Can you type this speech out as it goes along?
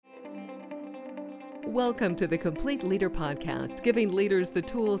Welcome to the Complete Leader Podcast, giving leaders the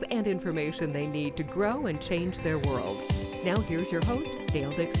tools and information they need to grow and change their worlds. Now here's your host,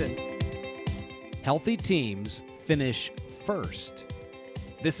 Dale Dixon. Healthy teams finish first.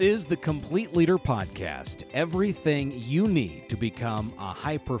 This is the Complete Leader Podcast, everything you need to become a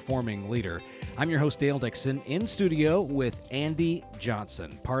high-performing leader. I'm your host, Dale Dixon, in studio with Andy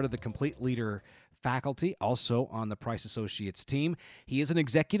Johnson, part of the Complete Leader faculty, also on the Price Associates team. He is an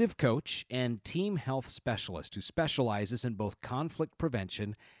executive coach and team health specialist who specializes in both conflict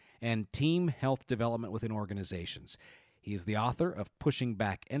prevention and team health development within organizations. He is the author of Pushing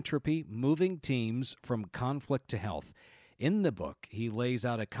Back Entropy, Moving Teams from Conflict to Health. In the book, he lays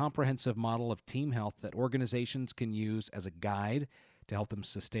out a comprehensive model of team health that organizations can use as a guide to help them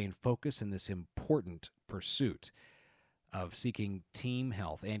sustain focus in this important pursuit of seeking team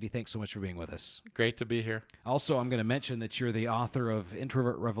health. Andy, thanks so much for being with us. Great to be here. Also, I'm going to mention that you're the author of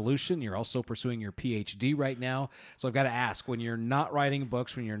Introvert Revolution. You're also pursuing your PhD right now. So I've got to ask, when you're not writing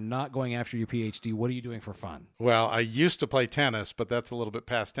books, when you're not going after your PhD, what are you doing for fun? Well, I used to play tennis, but that's a little bit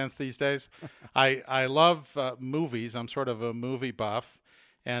past tense these days. I love movies. I'm sort of a movie buff,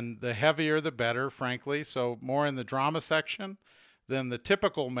 and the heavier the better, frankly. So more in the drama section than the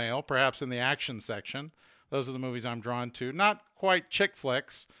typical male, perhaps in the action section. Those are the movies I'm drawn to. Not quite chick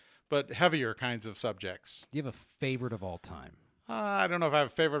flicks, but heavier kinds of subjects. Do you have a favorite of all time? I don't know if I have a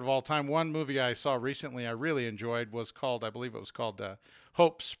favorite of all time. One movie I saw recently I really enjoyed was called, I believe it was called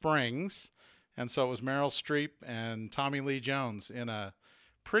Hope Springs. And so it was Meryl Streep and Tommy Lee Jones in a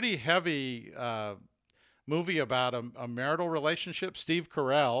pretty heavy movie about a marital relationship. Steve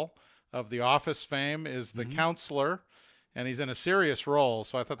Carell of The Office fame is the counselor. And he's in a serious role,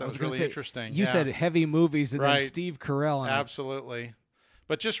 so I thought that was really interesting. You said heavy movies, and right. Then Steve Carell. Absolutely.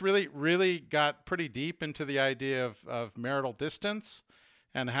 But just really got pretty deep into the idea of marital distance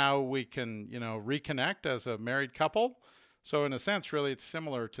and how we can, reconnect as a married couple. So in a sense, really, it's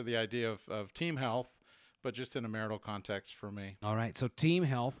similar to the idea of team health, but just in a marital context for me. All right, so team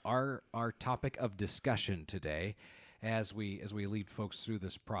health, our topic of discussion today, as we lead folks through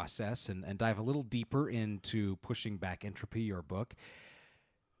this process and dive a little deeper into Pushing Back Entropy, your book.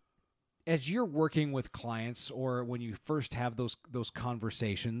 As you're working with clients, or when you first have those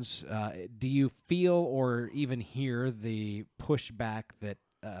conversations, do you feel or even hear the pushback that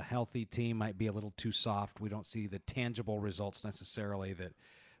a healthy team might be a little too soft? We don't see the tangible results necessarily that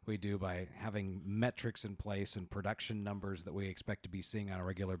we do by having metrics in place and production numbers that we expect to be seeing on a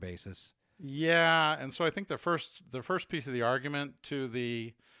regular basis. Yeah, and so I think the first piece of the argument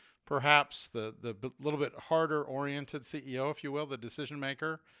to perhaps the little bit harder oriented CEO, if you will, the decision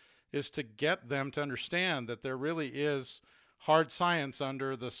maker, is to get them to understand that there really is hard science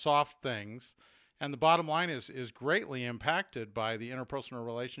under the soft things, and the bottom line is greatly impacted by the interpersonal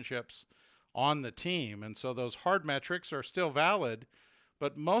relationships on the team, and so those hard metrics are still valid,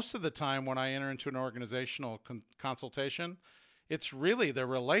 but most of the time when I enter into an organizational consultation, it's really the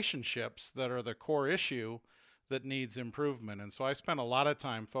relationships that are the core issue that needs improvement. And so I spend a lot of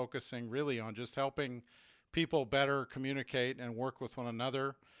time focusing really on just helping people better communicate and work with one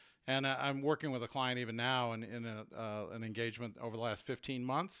another. And I'm working with a client even now in an engagement over the last 15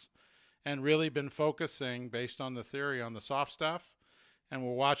 months and really been focusing based on the theory on the soft stuff. And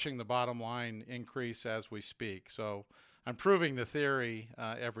we're watching the bottom line increase as we speak. So I'm proving the theory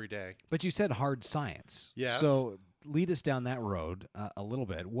every day. But you said hard science. Yes. So lead us down that road a little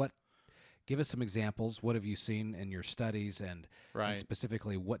bit. Give us some examples. What have you seen in your studies, and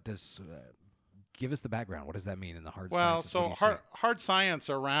specifically, what does give us the background? What does that mean in the hard science? Well, so hard science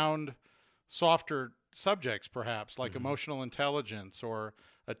around softer subjects, perhaps like emotional intelligence or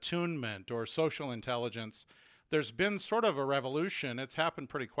attunement or social intelligence. There's been sort of a revolution. It's happened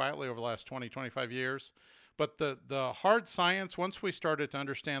pretty quietly over the last 20, 25 years. But the hard science, once we started to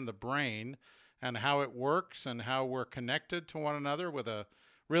understand the brain and how it works and how we're connected to one another with a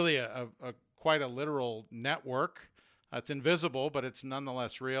quite a literal network. It's invisible, but it's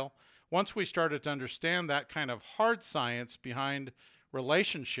nonetheless real. Once we started to understand that kind of hard science behind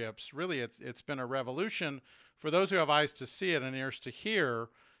relationships, really it's been a revolution for those who have eyes to see it and ears to hear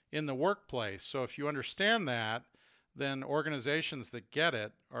in the workplace. So if you understand that, then organizations that get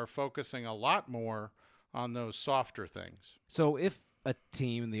it are focusing a lot more on those softer things. So if a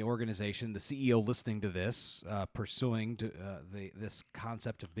team, the organization, the CEO listening to this, pursuing this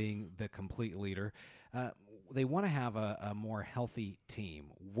concept of being the complete leader, they want to have a more healthy team.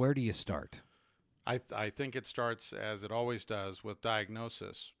 Where do you start? I think it starts, as it always does, with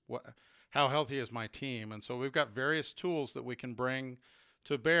diagnosis. How healthy is my team? And so we've got various tools that we can bring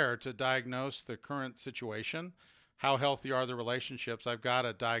to bear to diagnose the current situation. How healthy are the relationships? I've got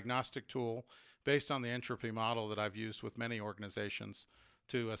a diagnostic tool based on the entropy model that I've used with many organizations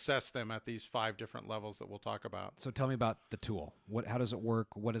to assess them at these 5 different levels that we'll talk about. So tell me about the tool. How does it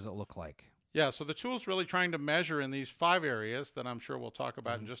work? What does it look like? Yeah, so the tool's really trying to measure in these 5 areas that I'm sure we'll talk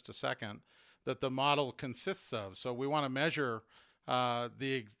about in just a second that the model consists of. So we want to measure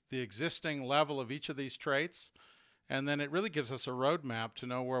the existing level of each of these traits, and then it really gives us a roadmap to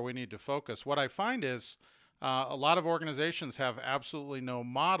know where we need to focus. What I find is a lot of organizations have absolutely no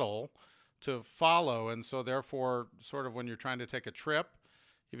model to follow, and so therefore, sort of when you're trying to take a trip,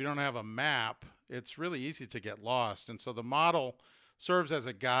 if you don't have a map, it's really easy to get lost. And so the model serves as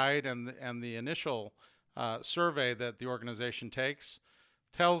a guide, and the initial survey that the organization takes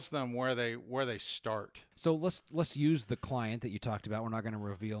tells them where they start. So let's use the client that you talked about. We're not going to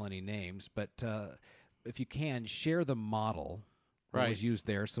reveal any names, but if you can, share the model that was used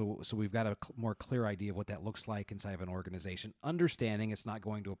there, so we've got a more clear idea of what that looks like inside of an organization. Understanding it's not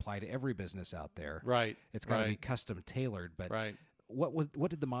going to apply to every business out there. Right. It's got to be custom tailored. But what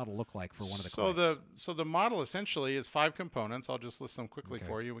did the model look like for one of the clients? So the model essentially is 5 components. I'll just list them quickly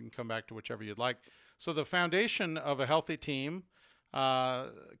for you. We can come back to whichever you'd like. So the foundation of a healthy team,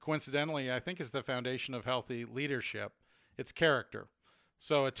 coincidentally, I think is the foundation of healthy leadership. It's character.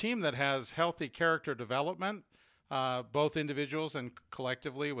 So a team that has healthy character development, both individuals and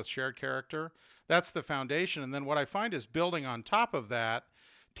collectively with shared character, that's the foundation. And then what I find is building on top of that,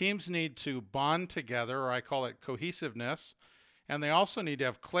 teams need to bond together, or I call it cohesiveness. And they also need to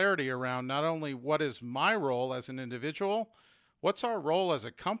have clarity around not only what is my role as an individual, what's our role as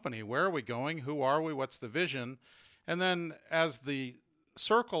a company, where are we going, who are we, what's the vision? And then as the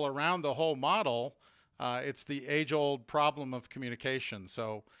circle around the whole model, it's the age-old problem of communication.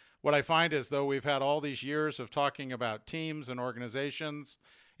 So what I find is, though we've had all these years of talking about teams and organizations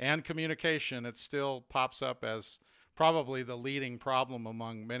and communication, it still pops up as probably the leading problem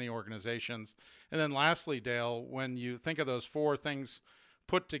among many organizations. And then lastly, Dale, when you think of those 4 things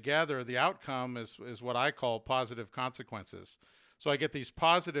put together, the outcome is what I call positive consequences. So I get these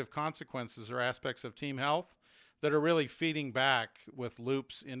positive consequences or aspects of team health that are really feeding back with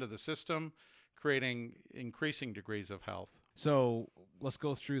loops into the system, creating increasing degrees of health. So let's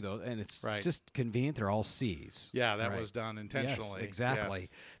go through those, and it's just convenient. They're all C's. Yeah, that was done intentionally. Yes, exactly. Yes.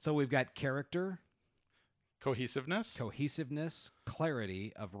 So we've got character, cohesiveness,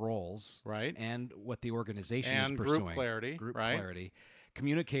 clarity of roles, and what the organization and is pursuing. Group clarity,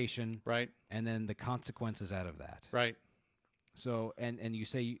 communication, and then the consequences out of that. Right. So, and you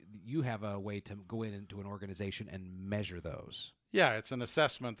say you have a way to go into an organization and measure those. Yeah, it's an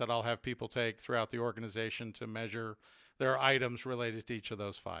assessment that I'll have people take throughout the organization to measure their items related to each of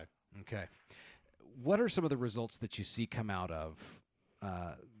those 5. Okay. What are some of the results that you see come out of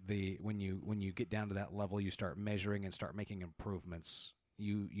when you get down to that level, you start measuring and start making improvements?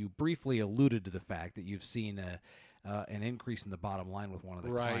 You briefly alluded to the fact that you've seen an increase in the bottom line with one of the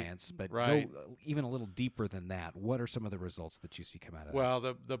clients, but go even a little deeper than that. What are some of the results that you see come out of that?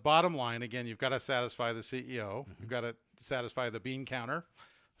 Well, the bottom line, again, you've got to satisfy the CEO. You've got to satisfy the bean counter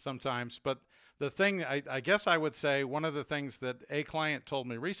sometimes. But the thing, I guess I would say, one of the things that a client told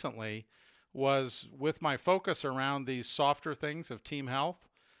me recently was, with my focus around these softer things of team health,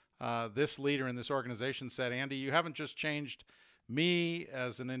 this leader in this organization said, Andy, you haven't just changed me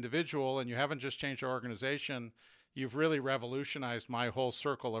as an individual, and you haven't just changed our organization, you've really revolutionized my whole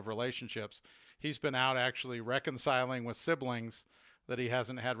circle of relationships. He's been out actually reconciling with siblings that he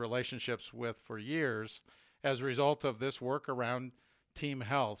hasn't had relationships with for years as a result of this work around team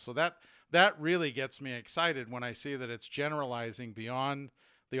health. So that really gets me excited when I see that it's generalizing beyond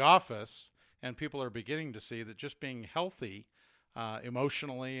the office, and people are beginning to see that just being healthy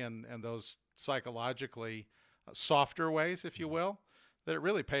emotionally and those psychologically softer ways, if you will, that it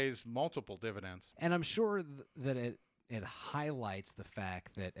really pays multiple dividends. And I'm sure that it highlights the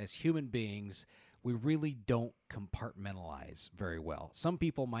fact that as human beings, we really don't compartmentalize very well. Some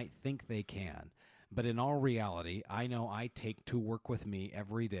people might think they can, but in all reality, I know I take to work with me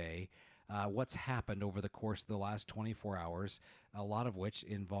every day what's happened over the course of the last 24 hours, a lot of which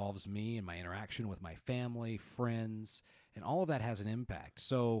involves me and my interaction with my family, friends, and all of that has an impact.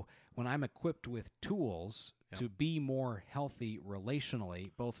 So when I'm equipped with tools to be more healthy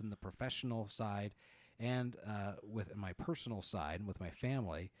relationally, both in the professional side and with my personal side and with my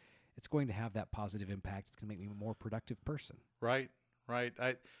family, it's going to have that positive impact. It's going to make me a more productive person. Right.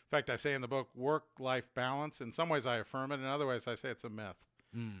 In fact, I say in the book, work-life balance. In some ways I affirm it. In other ways I say it's a myth.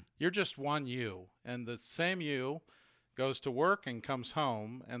 You're just one you, and the same you goes to work and comes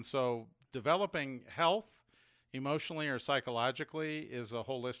home. And so developing health emotionally or psychologically is a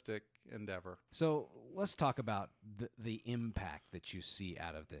holistic endeavor. So let's talk about the impact that you see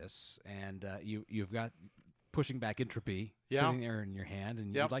out of this. And you've got Pushing Back Entropy sitting there in your hand,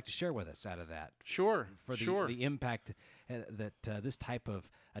 and you'd like to share with us out of that. Sure. For the impact that this type of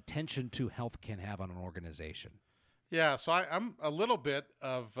attention to health can have on an organization. Yeah, so I'm a little bit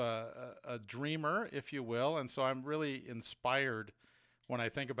of a dreamer, if you will, and so I'm really inspired when I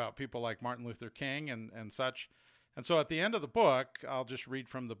think about people like Martin Luther King and such. And so at the end of the book, I'll just read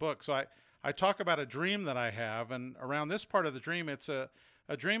from the book. So I talk about a dream that I have, and around this part of the dream, it's a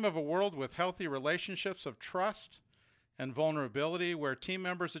dream of a world with healthy relationships of trust and vulnerability, where team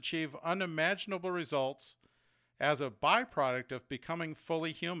members achieve unimaginable results as a byproduct of becoming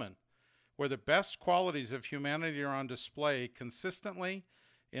fully human, where the best qualities of humanity are on display consistently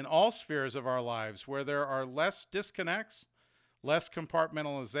in all spheres of our lives, where there are less disconnects, less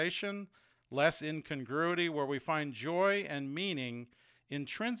compartmentalization, less incongruity, where we find joy and meaning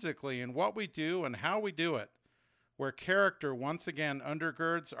intrinsically in what we do and how we do it, where character once again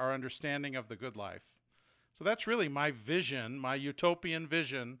undergirds our understanding of the good life. So that's really my vision, my utopian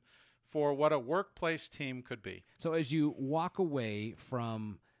vision for what a workplace team could be. So as you walk away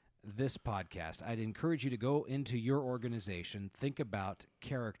from this podcast, I'd encourage you to go into your organization, think about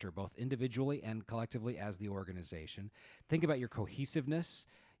character, both individually and collectively as the organization. Think about your cohesiveness,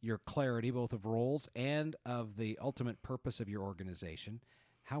 your clarity, both of roles and of the ultimate purpose of your organization.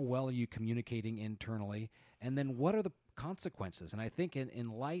 How well are you communicating internally? And then what are the consequences? And I think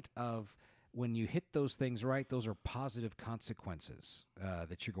in light of when you hit those things right, those are positive consequences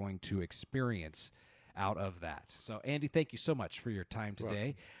that you're going to experience out of that. So, Andy, thank you so much for your time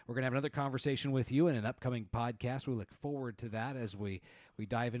today. We're going to have another conversation with you in an upcoming podcast. We look forward to that as we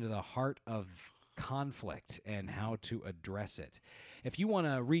dive into the heart of conflict and how to address it. If you want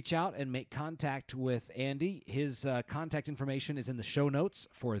to reach out and make contact with Andy, his contact information is in the show notes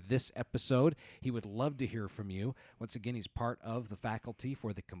for this episode. He would love to hear from you. Once again, he's part of the faculty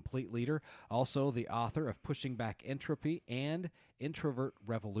for The Complete Leader, also the author of Pushing Back Entropy and Introvert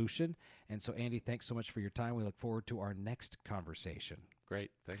Revolution. And so, Andy, thanks so much for your time. We look forward to our next conversation. Great.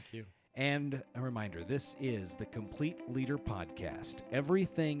 Thank you. And a reminder, this is the Complete Leader Podcast.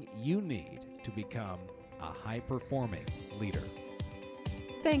 Everything you need to become a high-performing leader.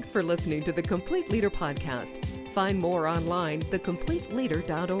 Thanks for listening to the Complete Leader Podcast. Find more online,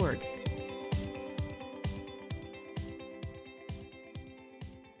 thecompleteleader.org.